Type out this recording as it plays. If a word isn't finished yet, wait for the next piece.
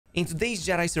In today's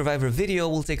Jedi Survivor video,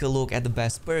 we'll take a look at the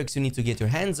best perks you need to get your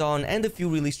hands on and a few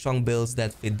really strong builds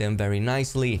that fit them very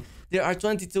nicely. There are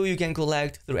 22 you can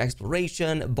collect through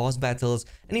exploration, boss battles,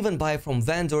 and even buy from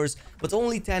vendors, but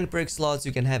only 10 perk slots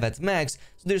you can have at max,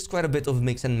 so there's quite a bit of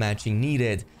mix and matching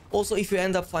needed. Also, if you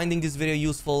end up finding this video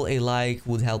useful, a like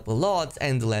would help a lot,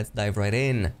 and let's dive right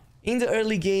in. In the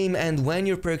early game and when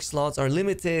your perk slots are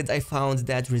limited, I found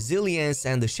that Resilience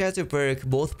and the Shatter perk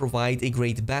both provide a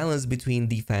great balance between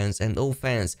defense and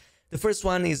offense. The first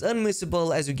one is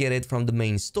unmissable as you get it from the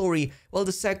main story, while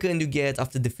the second you get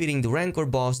after defeating the Rancor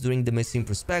boss during the Missing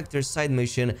Prospector side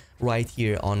mission right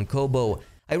here on Kobo.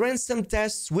 I ran some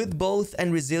tests with both,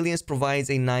 and Resilience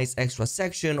provides a nice extra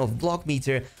section of block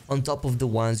meter on top of the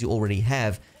ones you already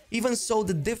have. Even so,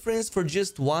 the difference for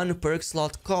just one perk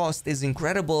slot cost is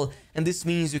incredible, and this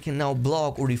means you can now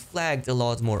block or reflect a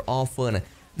lot more often.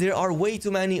 There are way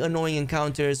too many annoying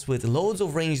encounters with loads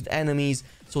of ranged enemies,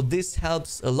 so this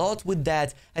helps a lot with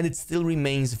that, and it still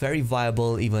remains very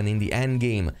viable even in the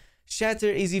endgame.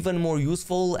 Shatter is even more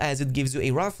useful as it gives you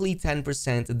a roughly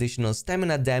 10% additional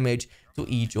stamina damage to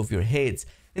each of your hits.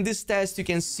 In this test, you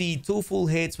can see 2 full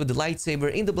hits with the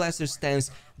lightsaber in the blaster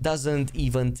stance doesn't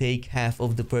even take half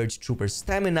of the Purge Trooper's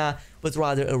stamina, but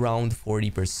rather around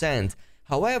 40%.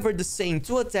 However, the same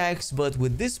 2 attacks, but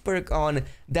with this perk on,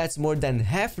 that's more than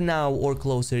half now or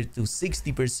closer to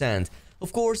 60%.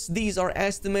 Of course, these are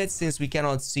estimates since we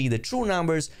cannot see the true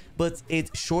numbers, but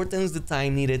it shortens the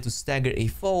time needed to stagger a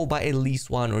foe by at least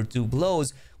 1 or 2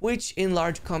 blows, which in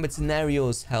large combat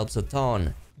scenarios helps a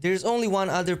ton. There's only one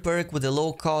other perk with a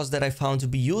low cost that I found to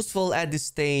be useful at this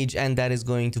stage, and that is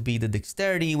going to be the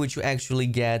Dexterity, which you actually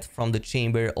get from the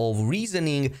Chamber of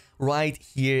Reasoning right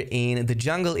here in the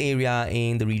jungle area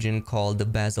in the region called the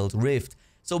Basalt Rift.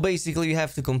 So basically you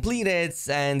have to complete it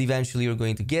and eventually you're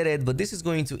going to get it, but this is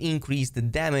going to increase the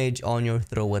damage on your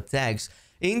throw attacks.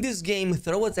 In this game,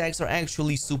 throw attacks are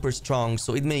actually super strong,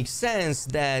 so it makes sense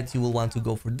that you will want to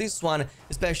go for this one,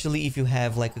 especially if you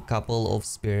have like a couple of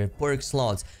spare perk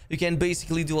slots. You can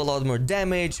basically do a lot more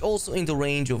damage, also in the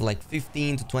range of like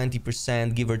 15 to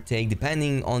 20% give or take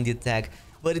depending on the attack,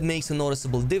 but it makes a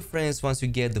noticeable difference once you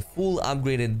get the full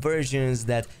upgraded versions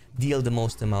that deal the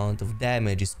most amount of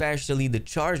damage, especially the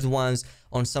charged ones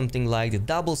on something like the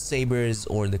double sabers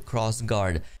or the cross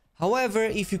guard. However,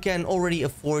 if you can already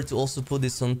afford to also put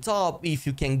this on top, if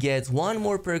you can get one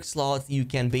more perk slot, you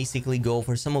can basically go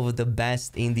for some of the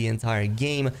best in the entire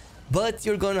game, but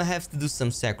you're gonna have to do some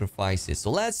sacrifices.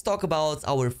 So let's talk about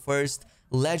our first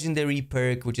legendary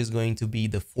perk, which is going to be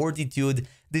the Fortitude.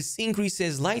 This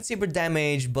increases lightsaber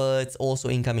damage, but also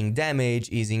incoming damage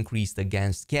is increased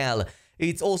against Cal.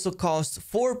 It also costs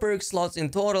 4 perk slots in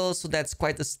total, so that's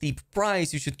quite a steep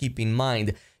price you should keep in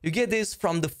mind. You get this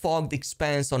from the Fogged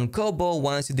Expanse on Kobo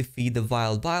once you defeat the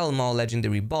Vile Bile Maw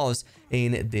legendary boss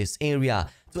in this area.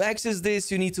 To access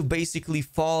this, you need to basically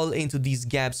fall into these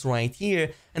gaps right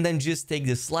here and then just take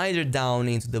the slider down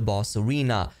into the boss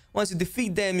arena. Once you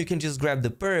defeat them, you can just grab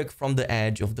the perk from the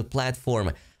edge of the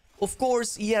platform. Of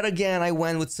course, yet again, I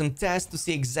went with some tests to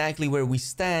see exactly where we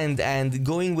stand, and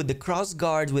going with the cross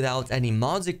guard without any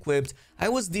mods equipped, I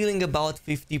was dealing about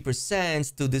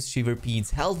 50% to this Shiverpede's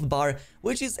health bar,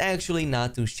 which is actually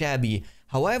not too shabby.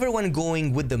 However, when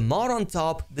going with the mod on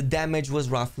top, the damage was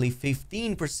roughly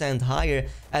 15% higher,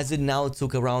 as it now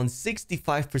took around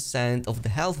 65% of the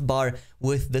health bar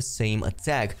with the same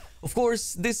attack. Of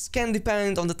course, this can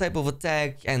depend on the type of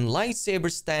attack and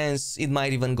lightsaber stance, it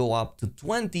might even go up to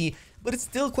 20, but it's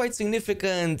still quite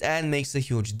significant and makes a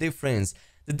huge difference.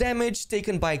 The damage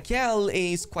taken by Cal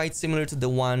is quite similar to the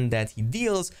one that he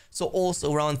deals, so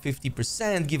also around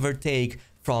 50% give or take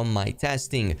from my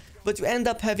testing. But you end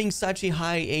up having such a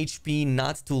high HP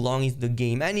not too long into the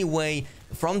game anyway,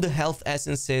 from the health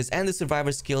essences and the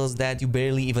survivor skills, that you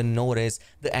barely even notice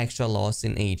the extra loss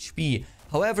in HP.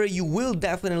 However, you will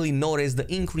definitely notice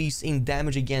the increase in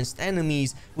damage against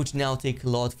enemies, which now take a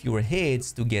lot fewer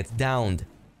hits to get downed.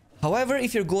 However,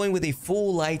 if you're going with a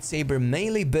full lightsaber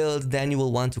melee build, then you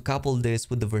will want to couple this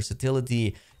with the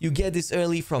versatility. You get this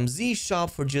early from Z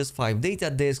Shop for just 5 data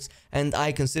discs, and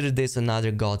I consider this another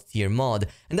god tier mod.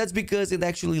 And that's because it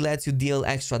actually lets you deal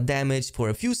extra damage for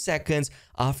a few seconds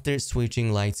after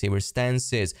switching lightsaber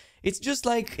stances. It's just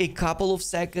like a couple of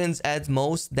seconds at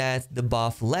most that the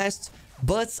buff lasts,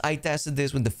 but I tested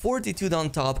this with the Fortitude on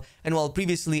top, and while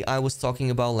previously I was talking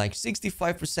about like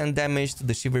 65% damage to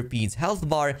the Shiverpede's health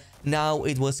bar, now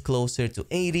it was closer to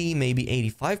 80, maybe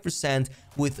 85%,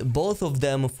 with both of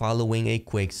them following a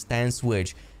quick stance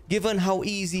switch. Given how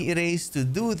easy it is to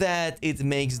do that, it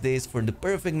makes this for the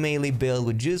perfect melee build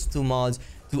with just 2 mods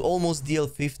to almost deal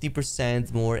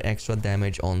 50% more extra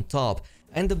damage on top.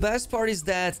 And the best part is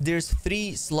that there's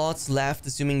 3 slots left,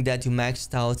 assuming that you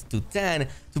maxed out to 10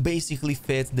 to basically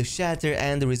fit the Shatter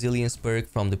and the Resilience perk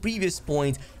from the previous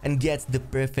point and get the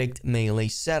perfect melee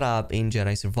setup in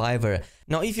Jedi Survivor.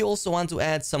 Now, if you also want to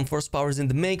add some force powers in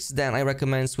the mix, then I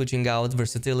recommend switching out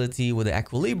Versatility with the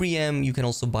Equilibrium. You can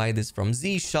also buy this from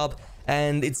Z's shop,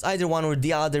 and it's either one or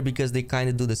the other because they kind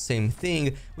of do the same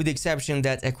thing, with the exception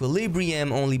that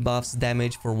Equilibrium only buffs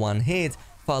damage for 1 hit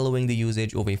following the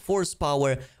usage of a force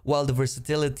power, while the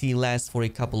versatility lasts for a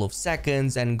couple of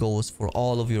seconds and goes for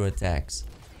all of your attacks.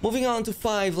 Moving on to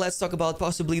 5, let's talk about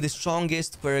possibly the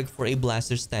strongest perk for a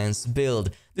blaster stance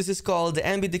build. This is called the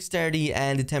Ambidexterity,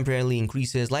 and it temporarily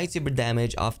increases lightsaber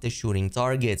damage after shooting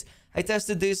targets. I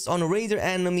tested this on a raider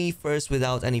enemy first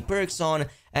without any perks on,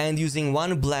 and using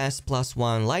 1 blast plus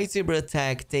 1 lightsaber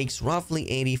attack takes roughly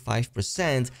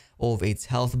 85% of its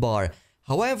health bar.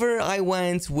 However, I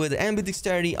went with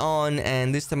Ambidexterity on,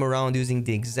 and this time around using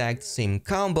the exact same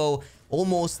combo,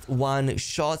 almost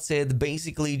one-shots it,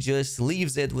 basically just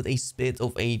leaves it with a spit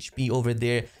of HP over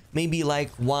there, maybe like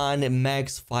 1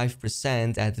 max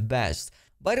 5% at best.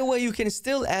 By the way, you can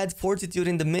still add Fortitude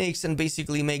in the mix and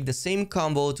basically make the same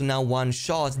combo to now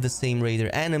one-shot the same raider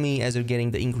enemy as you're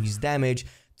getting the increased damage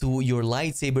to your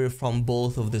lightsaber from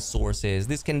both of the sources.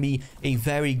 This can be a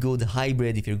very good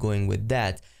hybrid if you're going with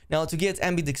that. Now, to get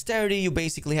Ambidexterity, you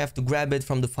basically have to grab it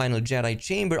from the final Jedi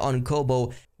chamber on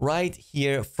Kobo, right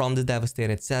here from the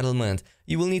Devastated Settlement.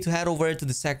 You will need to head over to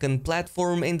the second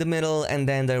platform in the middle and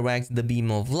then direct the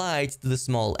beam of light to the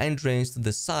small entrance to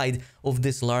the side of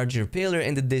this larger pillar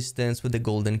in the distance with the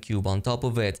golden cube on top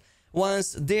of it.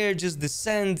 Once there, just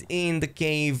descend in the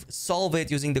cave, solve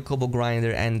it using the Kobo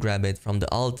grinder and grab it from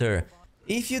the altar.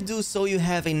 If you do so, you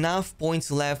have enough points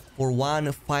left for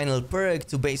 1 final perk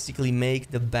to basically make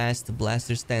the best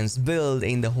blaster stance build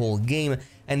in the whole game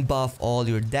and buff all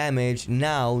your damage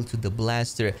now to the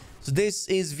blaster. So this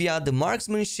is via the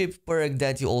marksmanship perk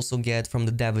that you also get from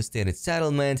the Devastated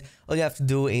Settlement. All you have to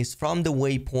do is from the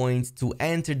waypoint to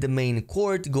enter the main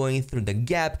court, going through the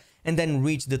gap, and then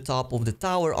reach the top of the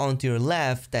tower onto your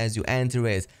left as you enter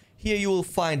it. Here you will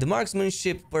find the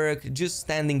marksmanship perk just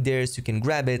standing there, so you can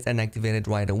grab it and activate it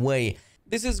right away.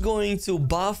 This is going to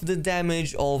buff the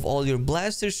damage of all your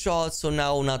blaster shots, so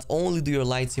now not only do your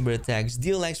lightsaber attacks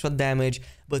deal extra damage,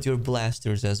 but your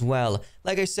blasters as well.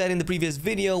 Like I said in the previous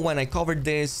video when I covered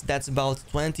this, that's about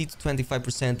 20 to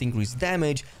 25% increased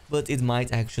damage, but it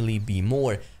might actually be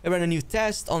more. I ran a new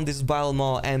test on this Bile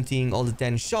Maw, emptying all the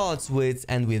 10 shots with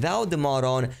and without the mod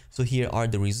on, so here are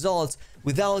the results.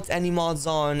 Without any mods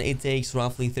on, it takes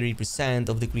roughly 30%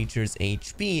 of the creature's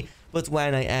HP, but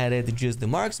when I added just the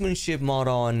marksmanship mod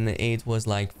on, it was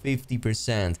like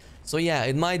 50%. So yeah,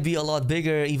 it might be a lot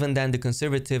bigger even than the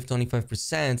conservative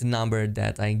 25% number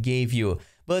that I gave you.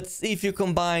 But if you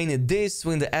combine this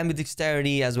with the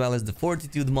Ambidexterity as well as the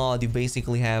Fortitude mod, you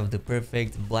basically have the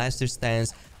perfect blaster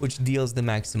stance, which deals the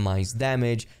maximized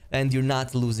damage, and you're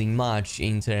not losing much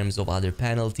in terms of other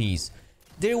penalties.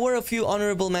 There were a few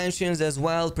honorable mentions as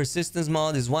well. Persistence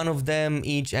mod is one of them.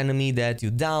 Each enemy that you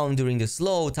down during the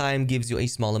slow time gives you a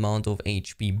small amount of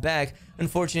HP back.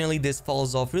 Unfortunately, this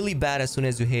falls off really bad as soon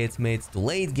as you hit mid to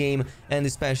late game, and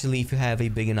especially if you have a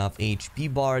big enough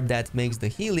HP bar that makes the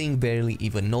healing barely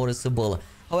even noticeable.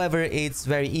 However, it's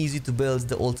very easy to build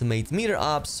the ultimate meter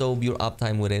up, so your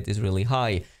uptime with it is really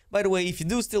high. By the way, if you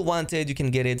do still want it, you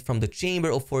can get it from the Chamber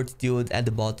of Fortitude at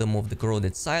the bottom of the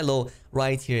corroded silo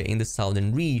right here in the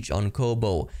southern reach on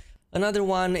Kobo. Another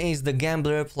one is the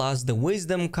Gambler plus the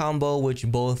Wisdom combo, which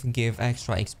both give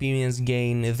extra experience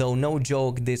gain, though no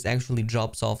joke, this actually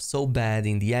drops off so bad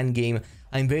in the endgame,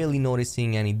 I'm barely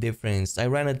noticing any difference. I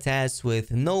ran a test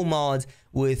with no mod,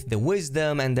 with the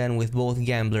Wisdom, and then with both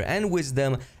Gambler and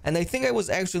Wisdom, and I think I was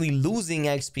actually losing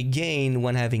XP gain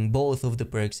when having both of the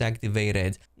perks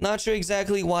activated. Not sure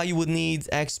exactly why you would need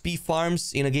XP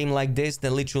farms in a game like this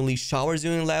that literally showers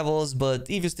you in levels, but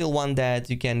if you still want that,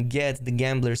 you can get the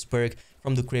Gambler's perk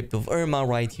from the Crypt of Irma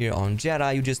right here on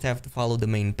Jedi. You just have to follow the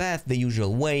main path the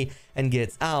usual way and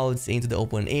get out into the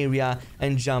open area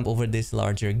and jump over this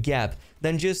larger gap.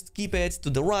 Then just keep it to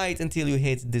the right until you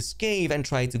hit this cave and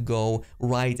try to go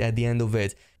right at the end of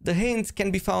it. The hint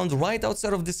can be found right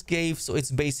outside of this cave, so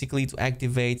it's basically to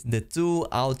activate the 2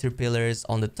 outer pillars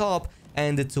on the top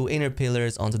and the 2 inner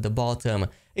pillars onto the bottom.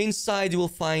 Inside you will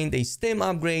find a stim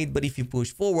upgrade, but if you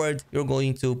push forward, you're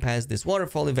going to pass this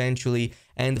waterfall eventually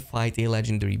and fight a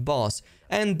legendary boss.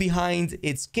 And behind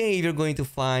its cave, you're going to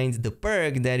find the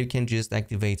perk that you can just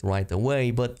activate right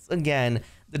away, but again,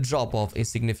 the drop-off is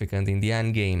significant in the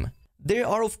endgame. There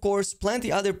are of course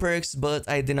plenty other perks, but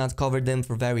I did not cover them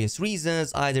for various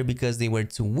reasons, either because they were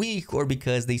too weak or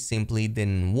because they simply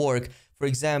didn't work. For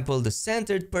example, the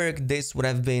centered perk, this would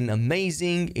have been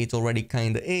amazing, it already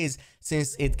kinda is,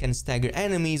 since it can stagger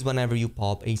enemies whenever you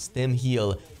pop a stim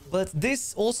heal. But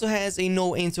this also has a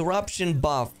no interruption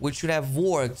buff, which should have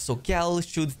worked, so Cal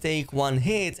should take one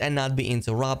hit and not be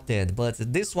interrupted, but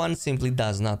this one simply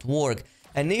does not work.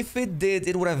 And if it did,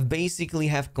 it would have basically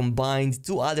have combined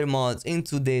two other mods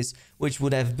into this, which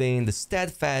would have been the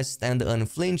steadfast and the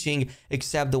unflinching,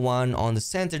 except the one on the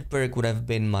centered perk would have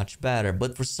been much better,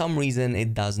 but for some reason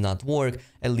it does not work,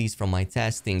 at least from my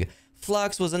testing.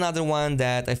 Flux was another one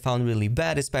that I found really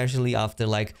bad, especially after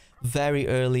like very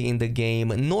early in the game.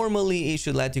 Normally it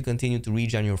should let you continue to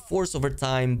regen your force over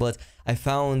time, but I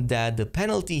found that the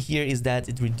penalty here is that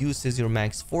it reduces your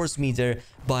max force meter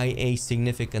by a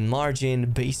significant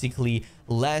margin, basically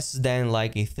less than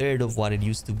like a third of what it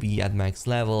used to be at max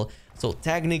level. So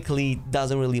technically it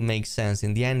doesn't really make sense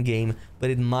in the end game, but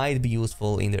it might be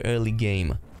useful in the early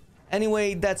game.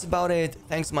 Anyway, that's about it.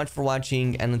 Thanks so much for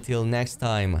watching, and until next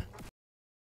time.